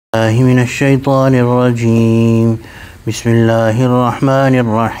الله من الشيطان الرجيم. بسم الله الرحمن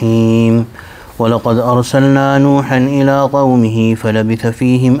الرحيم. ولقد أرسلنا نوحا إلى قومه فلبث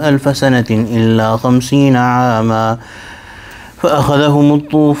فيهم 1000 سنة إلا 50 عاما فأخذهم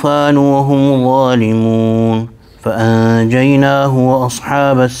الطوفان وهم ظالمون فأنجيناه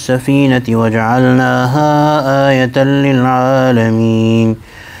وأصحاب السفينة وجعلناها آية للعالمين.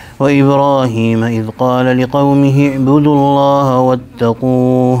 وإبراهيم إذ قال لقومه اعبدوا الله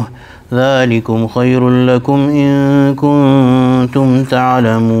واتقوه ذلكم خير لكم إن كنتم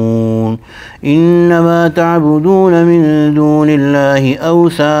تعلمون. إنما تعبدون من دون الله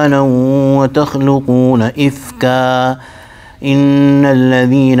أوثانا وتخلقون إفكا إن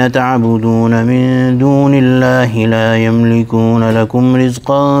الذين تعبدون من دون الله لا يملكون لكم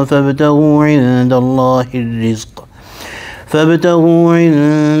رزقا فابتغوا عند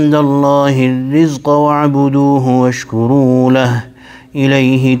الله الرزق واعبدوه واشكروا له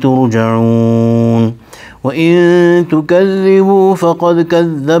إليه ترجعون. وإن تكذبوا فقد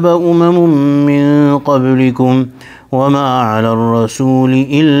كذب من قبلكم وما على الرسول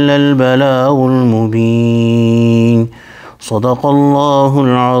إلا البلاغ المبين. صدق الله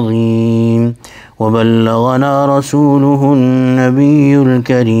العظيم وبلغنا رسوله النبي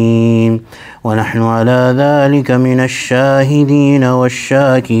الكريم ونحن على ذلك من الشاهدين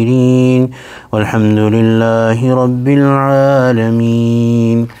والشاكرين والحمد لله رب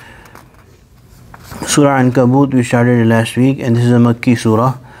العالمين. Surah Ankaboot we started last week, and this is a Makki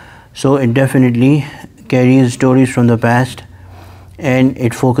surah, so it definitely carries stories from the past and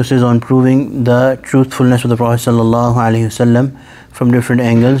it focuses on proving the truthfulness of the Prophet sallallahu alaihi wasallam from different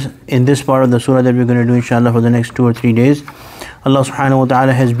angles. In this part of the surah that we're going to do inshallah for the next 2 or 3 days, Allah subhanahu wa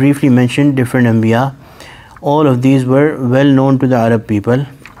ta'ala has briefly mentioned different anbiya. All of these were well known to the Arab people.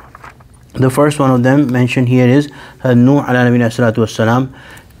 The first one of them mentioned here is Nuh ala nabiyina salatu wassalam.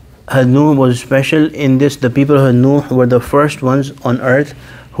 Nuh was special in this: the people of Nuh were the first ones on earth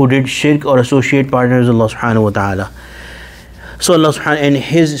who did shirk or associate partners with Allah subhanahu wa ta'ala. So Allah subhanahu, and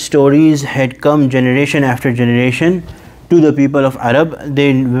his stories had come generation after generation to the people of Arab.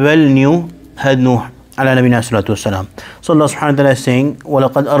 They well knew Nuh ala nabiyina salatu wassalam. So Allah subhanahu wa ta'ala is saying,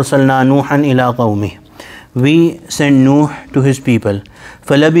 وَلَقَدْ أَرْسَلْنَا نُوحًا إِلَىٰ قَوْمِهِ. We sent Nuh to his people.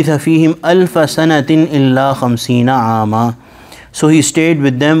 فَلَبِثَ فِيهِمْ أَلْفَ سَنَةٍ إِلَّا 50 عَامًا. So he stayed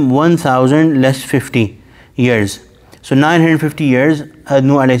with them 1000 less 50 years. So 950 years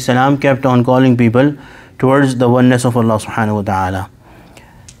Nuh alayhi salam kept on calling people towards the oneness of Allah subhanahu wa ta'ala.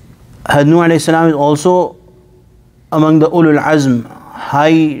 Nuh alayhi salam is also among the ulul azm,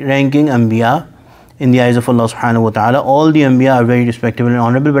 high ranking anbiya in the eyes of Allah subhanahu wa ta'ala. All the anbiya are very respectable and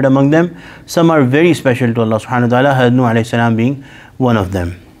honorable, but among them some are very special to Allah subhanahu wa ta'ala, Nuh alayhi salam being one of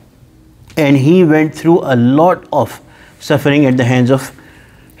them. And he went through a lot of suffering at the hands of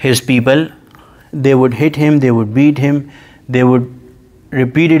his people. They would hit him, they would beat him, they would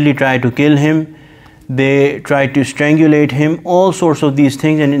repeatedly try to kill him, they tried to strangulate him, all sorts of these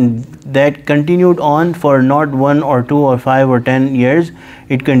things, and that continued on for not 1 or 2 or 5 or 10 years.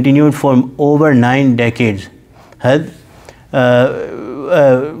 It continued for over 9 decades, 9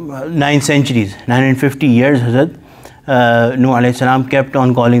 centuries, 950 years. Hazrat Nuh alayhi salam kept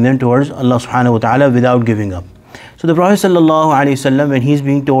on calling them towards Allah subhanahu wa ta'ala without giving up. So the Prophet sallallahu alaihi wasallam, when he's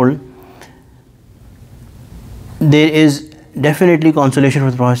being told, there is definitely consolation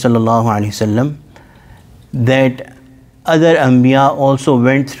for the Prophet sallallahu alaihi wasallam that other anbiya also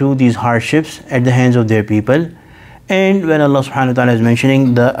went through these hardships at the hands of their people. And when Allah subhanahu wa ta'ala is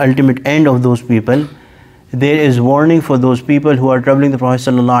mentioning the ultimate end of those people, there is warning for those people who are troubling the Prophet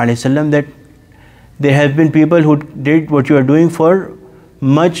sallallahu alaihi wasallam that there have been people who did what you are doing for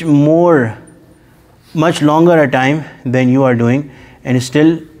much longer a time than you are doing, and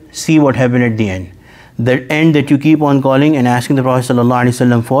still see what happened at the end. The end that you keep on calling and asking the Prophet sallallahu alaihi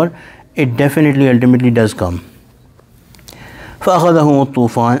wasallam for, it definitely ultimately does come. فَأَخَذَهُمُ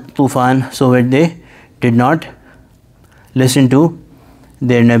الطُّوفَانُ. So when they did not listen to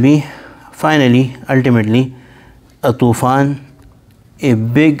their Nabi, finally, ultimately, a tufan, a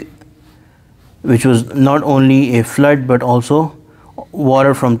big, which was not only a flood but also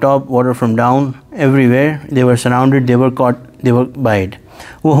water from top, water from down, everywhere. They were surrounded, they were caught, they were by it.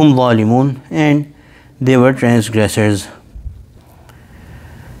 وَهُمْ ظَالِمُونَ. And they were transgressors.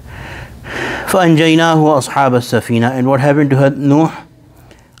 فَأَنْجَيْنَاهُ وَأَصْحَابَ السَّفِينَةِ. And what happened to Nuh?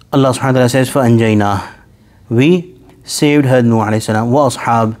 Allah subhanahu wa ta'ala says, فَأَنْجَيْنَاهُ. We saved Nuh alayhi salam.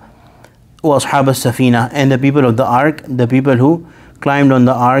 وَأَصْحَابَ السَّفِينَةِ. And the people of the ark, the people who climbed on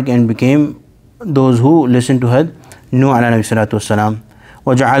the ark and became those who listened to Nuh alayhi salatu wassalam.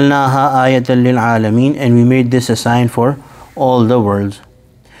 وَجَعَلْنَاهَا آيَةً لِلْعَالَمِينَ. And we made this a sign for all the worlds.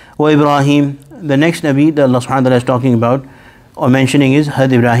 Ibrahim, the next Nabi that Allah subhanahu wa ta'ala is talking about or mentioning is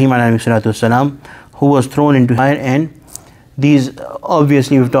Had Ibrahim alayhi salatu wasalam, who was thrown into fire. And these,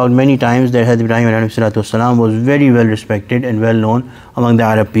 obviously we've talked many times that Had Ibrahim alayhi salatu wasalam was very well respected and well known among the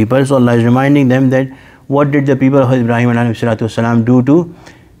Arab people. So Allah is reminding them that what did the people of Had Ibrahim alayhi salatu wasalam do to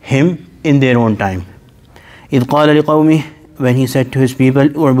him in their own time. إِذْ قَالَ لِقَوْمِهِ, when he said to his people,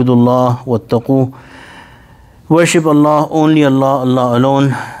 اُعْبُدُوا اللَّهِ وَاتَّقُوهُ, worship Allah, only Allah, Allah alone,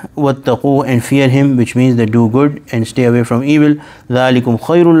 وَاتَّقُوهُ, and fear Him, which means that do good and stay away from evil. ذَلِكُمْ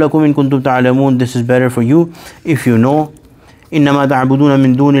خَيْرٌ لَكُمْ إِن كُنْتُمْ تَعْلَمُونَ, this is better for you if you know. إِنَّمَا تَعْبُدُونَ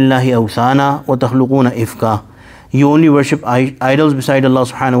مِن دُونِ اللَّهِ أَوْثَانًا وَتَخْلُقُونَ إِفْكًا, you only worship idols beside Allah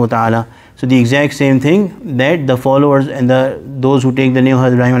subhanahu wa ta'ala. So the exact same thing that the followers and those who take the name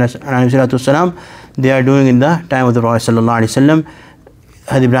of Ibrahim alayhi salatu wasalam, they are doing in the time of the Prophet sallallahu alaihi wasallam.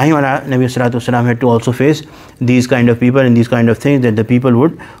 Had Ibrahim alayhi salatu wasalam had to also face these kind of people and these kind of things, that the people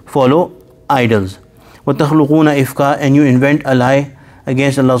would follow idols. وَتَخْلُقُونَ إِفْكًا, and you invent a lie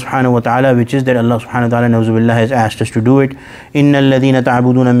against Allah subhanahu wa ta'ala, which is that Allah subhanahu wa ta'ala na'uzubillah has asked us to do it. إِنَّ الَّذِينَ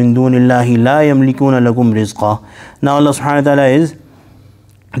تَعْبُدُونَ مِن دُونِ اللَّهِ لَا يَمْلِكُونَ لَكُمْ رِزْقًا. Now Allah subhanahu wa ta'ala is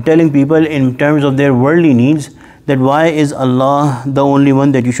telling people in terms of their worldly needs that why is Allah the only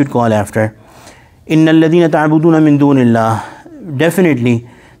one that you should call after. إِنَّ الَّذِينَ تَعْبُدُونَ مِن دُونِ اللَّهِ, definitely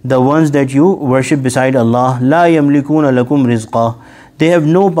the ones that you worship beside Allah, لَا يَمْلِكُونَ لَكُمْ رِزْقًا, they have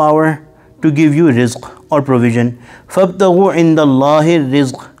no power to give you rizq or provision. فَابْتَغُوا عِنْدَ اللَّهِ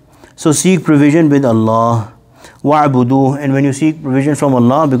الرِّزْقِ, so seek provision with Allah. وَعْبُدُوهُ, and when you seek provision from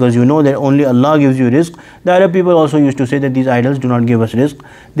Allah, because you know that only Allah gives you rizq. The Arab people also used to say that these idols do not give us rizq.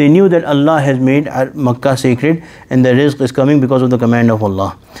 They knew that Allah has made Makkah sacred and the rizq is coming because of the command of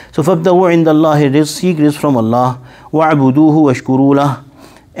Allah. So فَابْتَغُوا عِنْدَ اللَّهِ الرِّزْقِ, seek rizq from Allah. وَعْبُدُوهُ وَاشْكُرُوا لَهُ,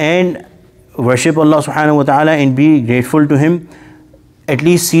 and worship Allah subhanahu wa ta'ala and be grateful to Him. At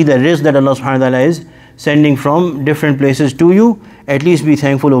least see the rizq that Allah subhanahu wa ta'ala is sending from different places to you. At least be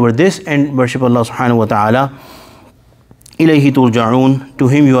thankful over this and worship Allah subhanahu wa ta'ala. إِلَيْهِ تُرْجَعُونَ, to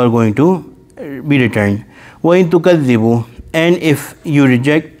Him you are going to be returned. وَإِن تُكَذِّبُوا, and if you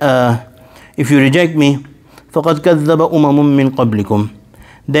reject me, فَقَدْ كَذَّبَ أُمَمٌ مِّن قَبْلِكُمْ,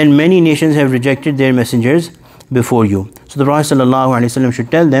 then many nations have rejected their messengers before you. So the Prophet ﷺ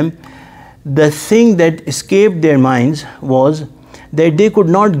should tell them the thing that escaped their minds was that they could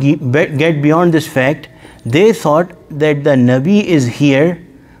not get beyond this fact. They thought that the Nabi is here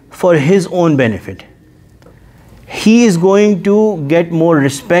for his own benefit. He is going to get more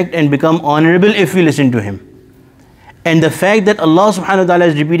respect and become honorable if we listen to him. And the fact that Allah subhanahu wa ta'ala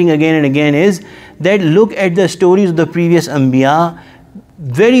is repeating again and again is that look at the stories of the previous Anbiya.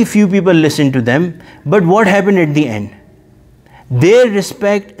 Very few people listened to them, but what happened at the end? Their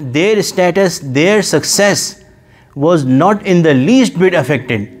respect, their status, their success was not in the least bit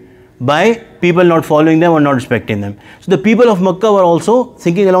affected by people not following them or not respecting them. So the people of Makkah were also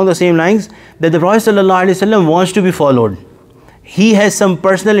thinking along the same lines that the Prophet ﷺ wants to be followed. He has some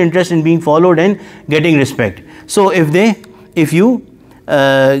personal interest in being followed and getting respect. So if you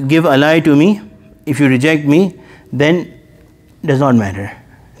give a lie to me, if you reject me, then it does not matter.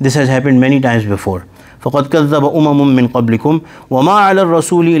 This has happened many times before. فَقَدْ كَذَّبَ أُمَمٌ مِّن قَبْلِكُمْ وَمَا عَلَى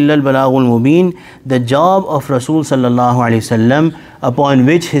الرَّسُولِ إِلَّا الْبَلَاغُ الْمُبِينُ. The job of Rasul sallallahu alayhi wasallam, upon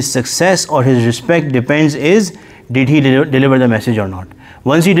which his success or his respect depends, is did he deliver the message or not.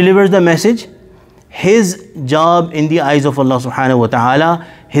 Once he delivers the message, his job in the eyes of Allah subhanahu wa ta'ala,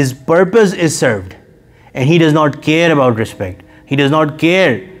 his purpose is served, and he does not care about respect. He does not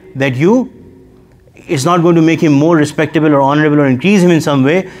care that it's not going to make him more respectable or honorable or increase him in some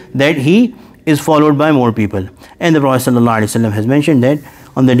way that he is followed by more people. And the Prophet ﷺ has mentioned that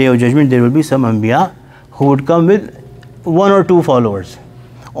on the Day of Judgment there will be some Anbiya who would come with 1 or 2 followers.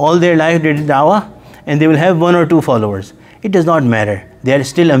 All their life they did da'wah and they will have 1 or 2 followers. It does not matter. They are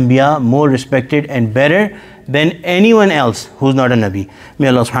still Anbiya, more respected and better than anyone else who's not a Nabi. May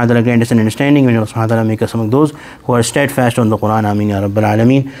Allah subhanahu wa ta'ala grant us an understanding. May Allah subhanahu wa ta'ala make us among those who are steadfast on the Quran. Ameen ya Rabbal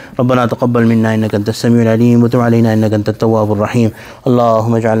Alameen. ربنا تقبل منا إنك أنت السميع العليم وتب علينا إنك أنت التواب الرحيم.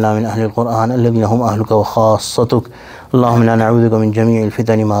 اللهم اجعلنا من أهل القرآن الذين هم أهلك وخاصتك. اللهم إنا نعوذ بك من جميع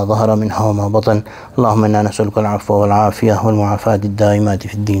الفتن ما ظهر منها وما بطن. اللهم إنا نسألك العفو والعافية والمعافاة الدائمات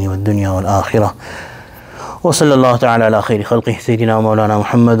في الدين والدنيا والآخرة. وصلى الله تعالى على خير خلقه سيدنا ومولانا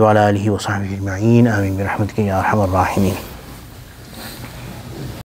محمد وعلى آله وصحبه أجمعين. آمين برحمتك يا أرحم الراحمين.